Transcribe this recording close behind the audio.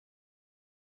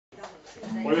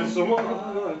Well, it's someone.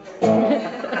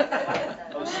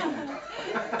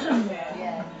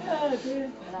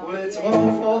 Well, it's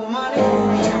one for the money,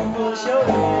 two for the show.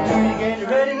 You get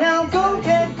ready now, go,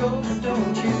 kid, go,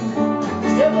 don't you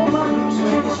step on my blue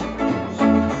suede shoes.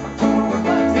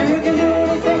 You can do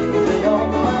anything, lay off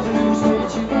my blue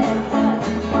suede shoes.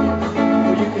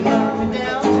 Well, you can knock me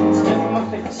down, step on my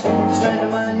face, slander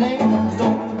my name,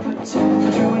 don't do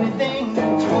anything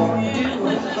that you want to do.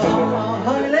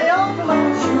 Honey, lay off my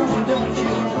shoes, don't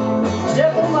you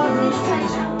step on my blue suede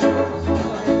shoes.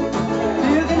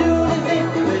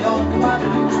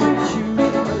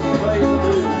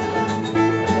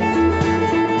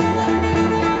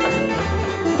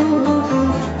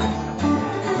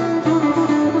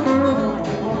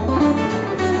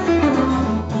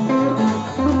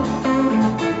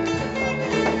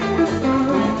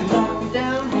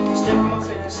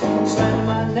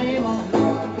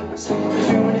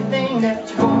 That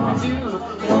you want to do,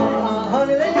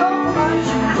 honey, lay off my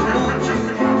shoes, don't you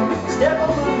step on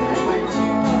my suede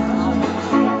shoes.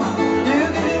 You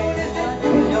can do anything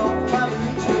with your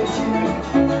blue suede shoes.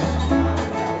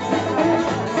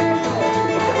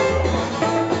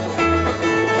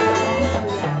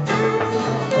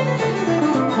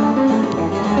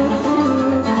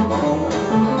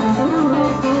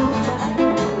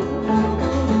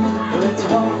 Well, it's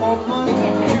one for money,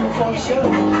 two for show.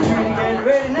 You can get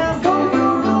ready now.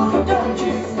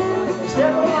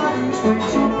 Step on my blue suede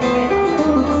shoes.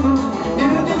 You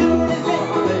can do anything,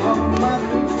 lay on my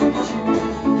blue suede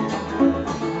shoes.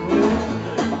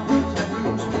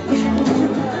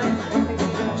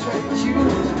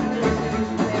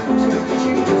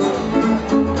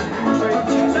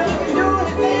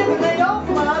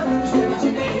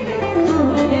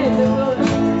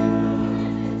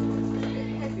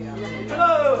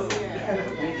 Hello!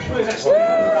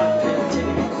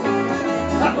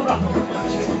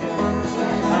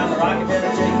 I'm a rockabilly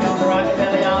chick on the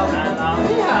rockabilly all night long.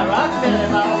 Yeah, rockabilly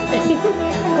long.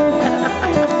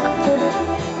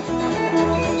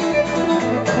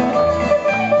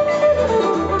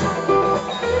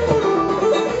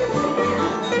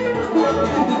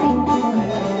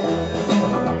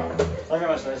 Look at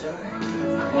my sweatshirt.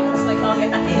 It's like, I'll get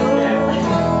that heel.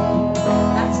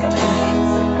 That's going to be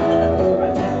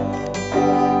right there.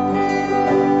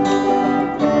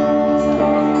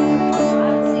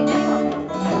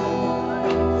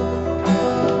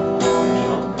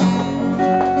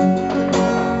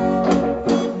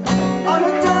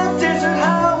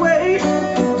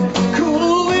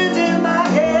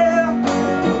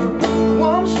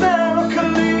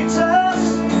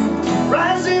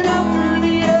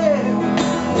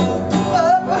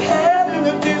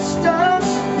 This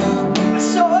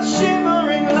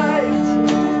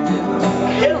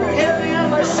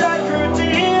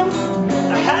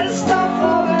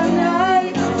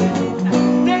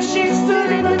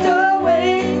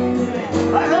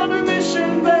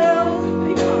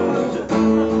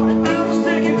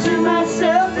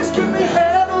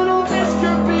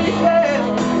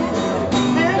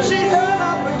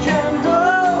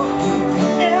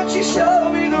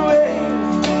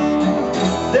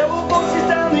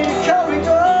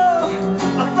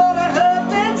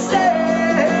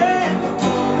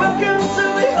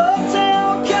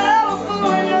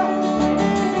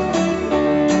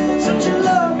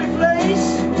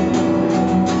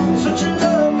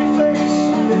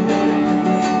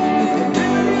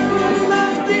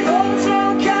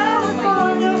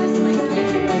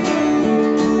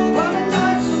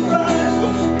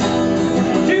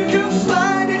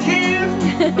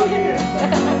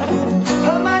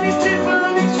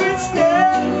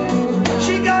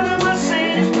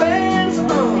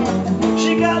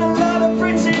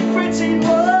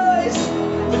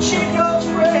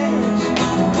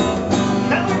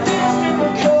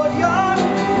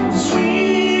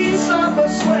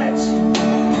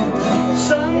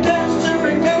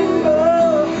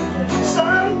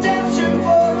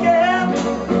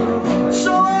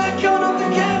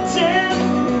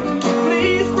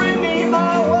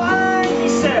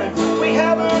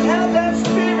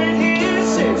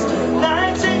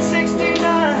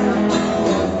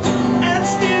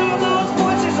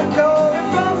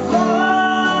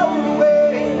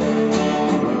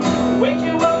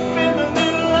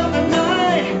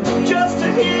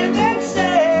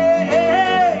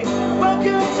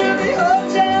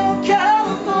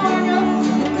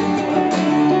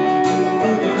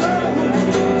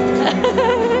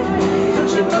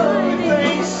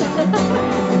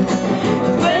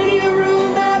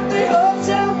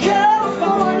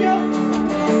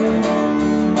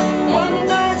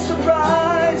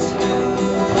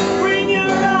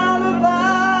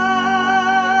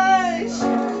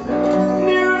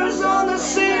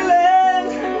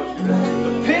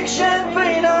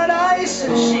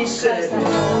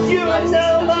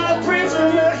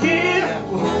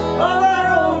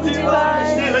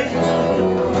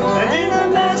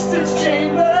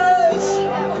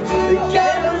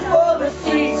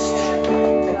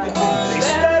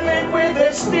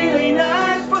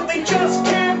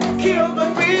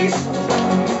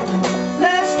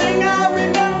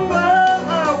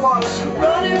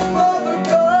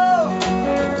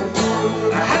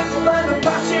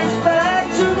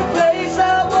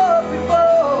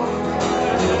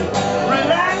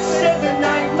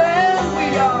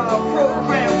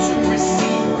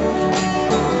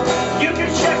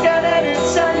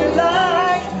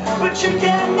you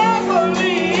can never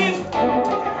leave.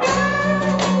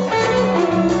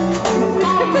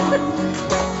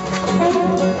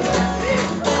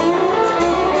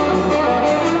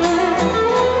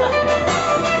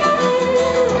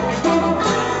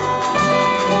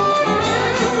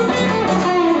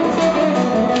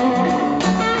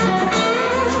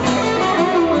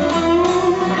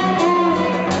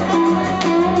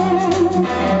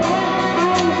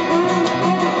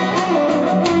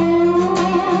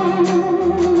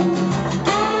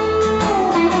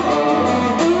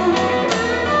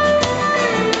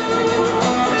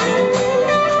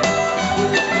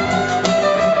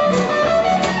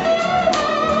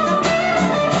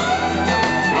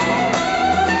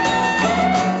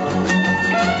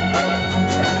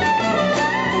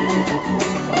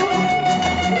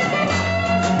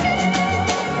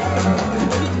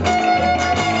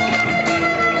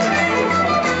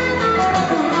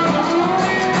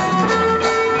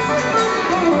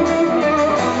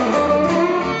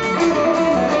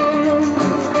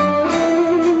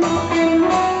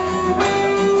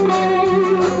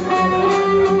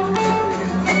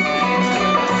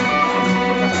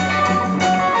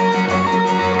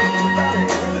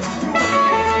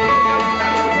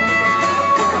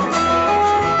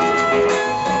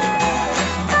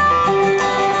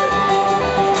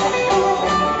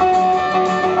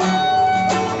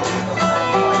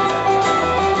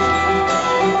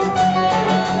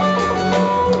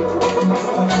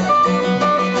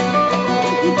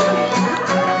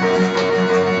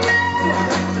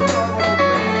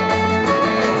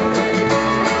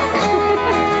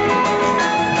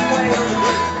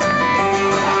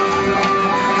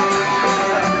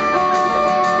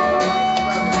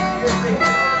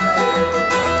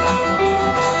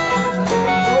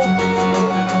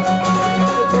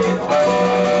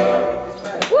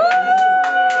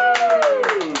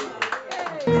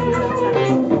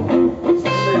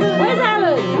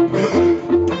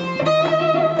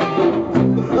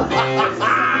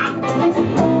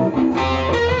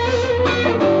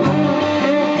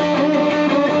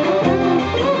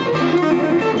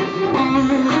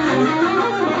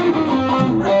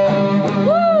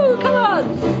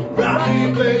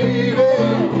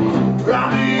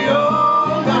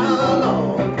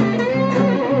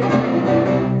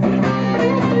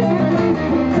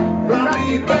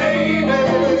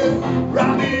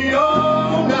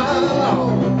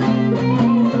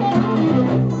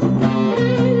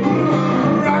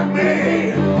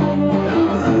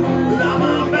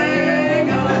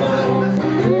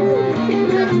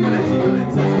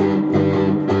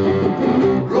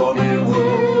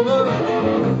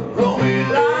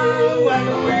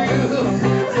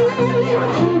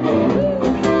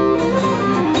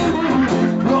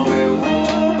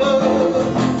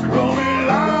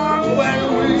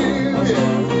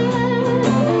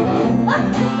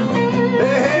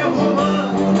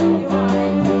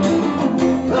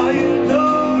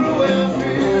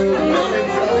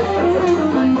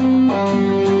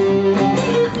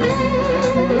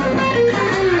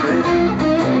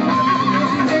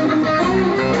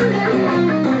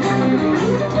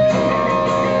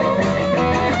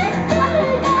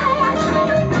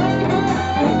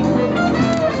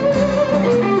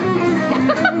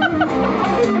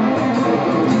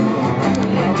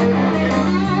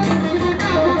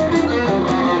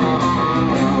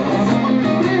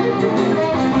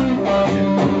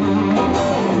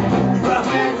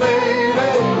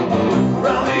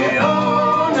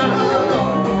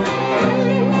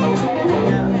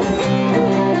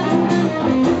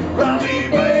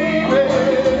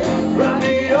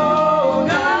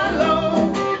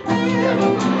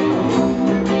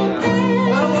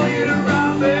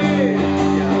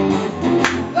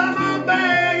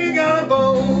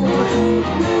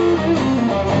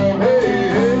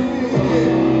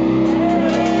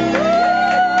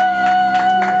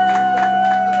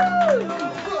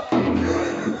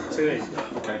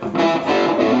 Okay.